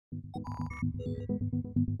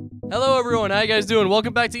Hello everyone, how you guys doing?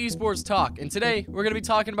 Welcome back to Esports Talk, and today we're going to be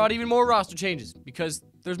talking about even more roster changes, because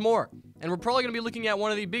there's more. And we're probably going to be looking at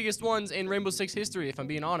one of the biggest ones in Rainbow Six history, if I'm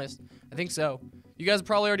being honest. I think so. You guys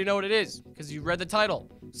probably already know what it is, because you read the title.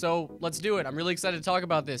 So let's do it. I'm really excited to talk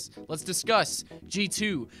about this. Let's discuss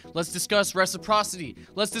G2. Let's discuss Reciprocity.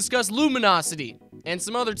 Let's discuss Luminosity, and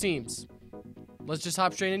some other teams. Let's just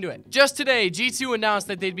hop straight into it. Just today, G2 announced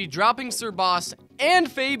that they'd be dropping Sir Boss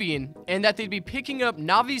and Fabian, and that they'd be picking up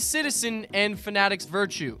Navi's Citizen and Fnatic's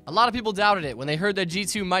Virtue. A lot of people doubted it. When they heard that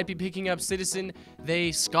G2 might be picking up Citizen,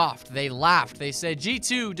 they scoffed, they laughed. They said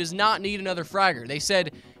G2 does not need another fragger. They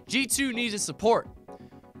said G2 needs a support.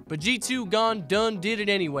 But G2 gone, done, did it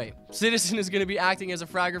anyway. Citizen is going to be acting as a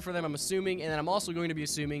fragger for them, I'm assuming, and then I'm also going to be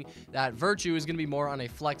assuming that Virtue is going to be more on a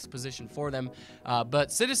flex position for them.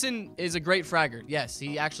 But Citizen is a great fragger. Yes,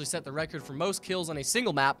 he actually set the record for most kills on a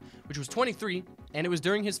single map, which was 23, and it was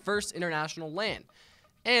during his first international LAN.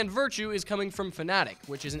 And Virtue is coming from Fnatic,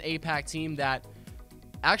 which is an APAC team that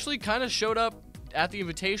actually kind of showed up at the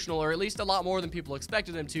Invitational, or at least a lot more than people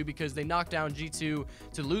expected them to, because they knocked down G2 to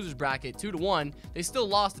the losers bracket 2-1. They still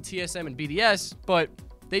lost to TSM and BDS, but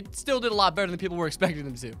they still did a lot better than people were expecting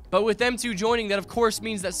them to. But with them two joining, that of course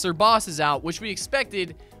means that Sir Boss is out, which we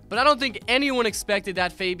expected, but I don't think anyone expected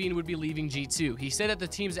that Fabian would be leaving G2. He said that the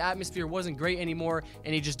team's atmosphere wasn't great anymore,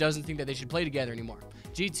 and he just doesn't think that they should play together anymore.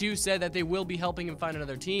 G2 said that they will be helping him find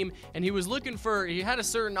another team, and he was looking for, he had a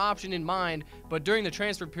certain option in mind, but during the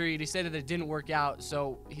transfer period, he said that it didn't work out,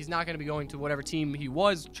 so he's not going to be going to whatever team he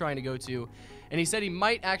was trying to go to. And he said he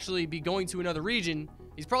might actually be going to another region.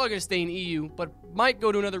 He's probably going to stay in EU, but might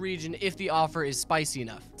go to another region if the offer is spicy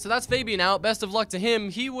enough. So that's Fabian out. Best of luck to him.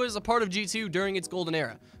 He was a part of G2 during its golden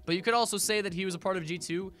era, but you could also say that he was a part of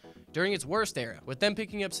G2 during its worst era. With them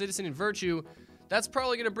picking up Citizen and Virtue, that's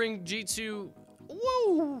probably going to bring G2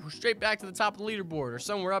 straight back to the top of the leaderboard or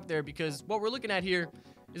somewhere up there, because what we're looking at here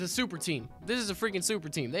is a super team. This is a freaking super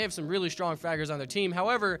team. They have some really strong fraggers on their team.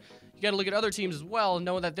 However, you got to look at other teams as well and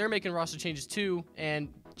know that they're making roster changes too, and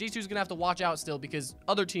G2 is going to have to watch out still, because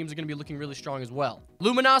other teams are going to be looking really strong as well.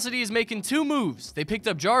 Luminosity is making two moves. They picked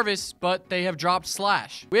up Jarvis, but they have dropped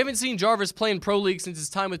Slash. We haven't seen Jarvis play in Pro League since his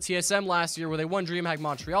time with TSM last year, where they won DreamHack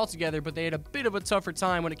Montreal together, but they had a bit of a tougher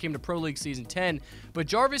time when it came to Pro League Season 10. But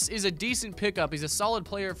Jarvis is a decent pickup. He's a solid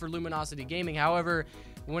player for Luminosity Gaming. However,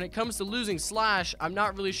 when it comes to losing Slash, I'm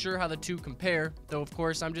not really sure how the two compare, though of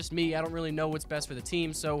course I'm just me. I don't really know what's best for the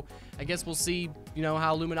team, so I guess we'll see, you know,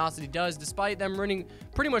 how Luminosity does, despite them running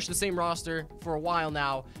pretty much the same roster for a while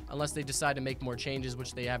now, unless they decide to make more changes,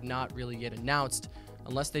 which they have not really yet announced,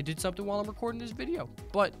 unless they did something while I'm recording this video.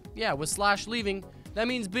 But yeah, with Slash leaving, that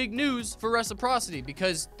means big news for Reciprocity,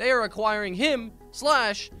 because they are acquiring him,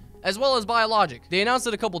 Slash, as well as b1ologic. They announced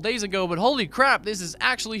it a couple days ago, but holy crap, this is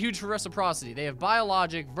actually huge for Reciprocity. They have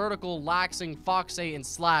b1ologic, Vertical, Laxing, Fox8, and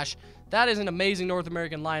Slash. That is an amazing North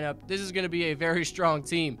American lineup. This is going to be a very strong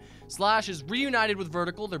team. Slash is reunited with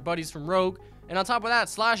Vertical, they're buddies from Rogue, and on top of that,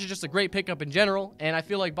 Slash is just a great pickup in general, and I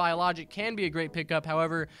feel like b1ologic can be a great pickup.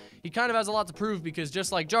 However, he kind of has a lot to prove, because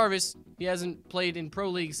just like Jarvis, he hasn't played in Pro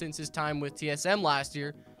League since his time with TSM last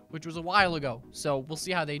year, which was a while ago, so we'll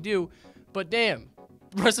see how they do. But damn,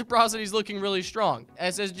 Reciprocity is looking really strong.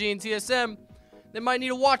 SSG and TSM, they might need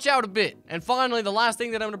to watch out a bit. And finally, the last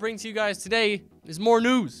thing that I'm going to bring to you guys today is more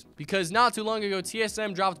news, because not too long ago,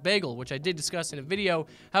 TSM dropped b1ologic, which I did discuss in a video.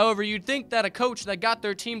 However, you'd think that a coach that got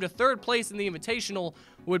their team to 3rd place in the Invitational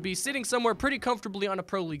would be sitting somewhere pretty comfortably on a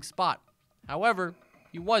Pro League spot. However,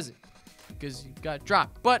 he wasn't, because he got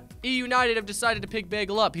dropped. But E United have decided to pick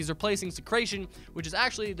b1ologic up. He's replacing Secretion, which is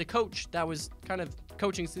actually the coach that was kind of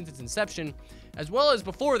coaching since its inception, as well as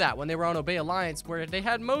before that when they were on Obey Alliance, where they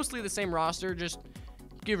had mostly the same roster, just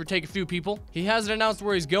give or take a few people. He hasn't announced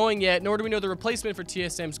where he's going yet, nor do we know the replacement for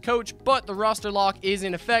TSM's coach, but the roster lock is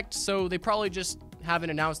in effect, so they probably just haven't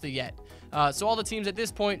announced it yet. So all the teams at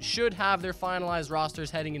this point should have their finalized rosters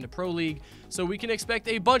heading into Pro League, so we can expect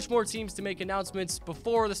a bunch more teams to make announcements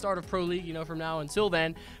before the start of Pro League, you know, from now until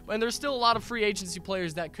then. And there's still a lot of free agency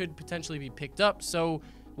players that could potentially be picked up, so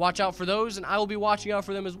watch out for those, and I will be watching out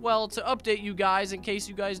for them as well to update you guys in case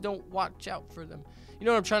you guys don't watch out for them. You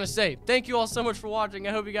know what I'm trying to say. Thank you all so much for watching.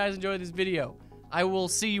 I hope you guys enjoyed this video. I will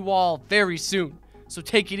see you all very soon, so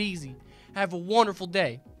take it easy. Have a wonderful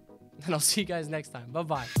day, and I'll see you guys next time.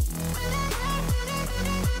 Bye-bye.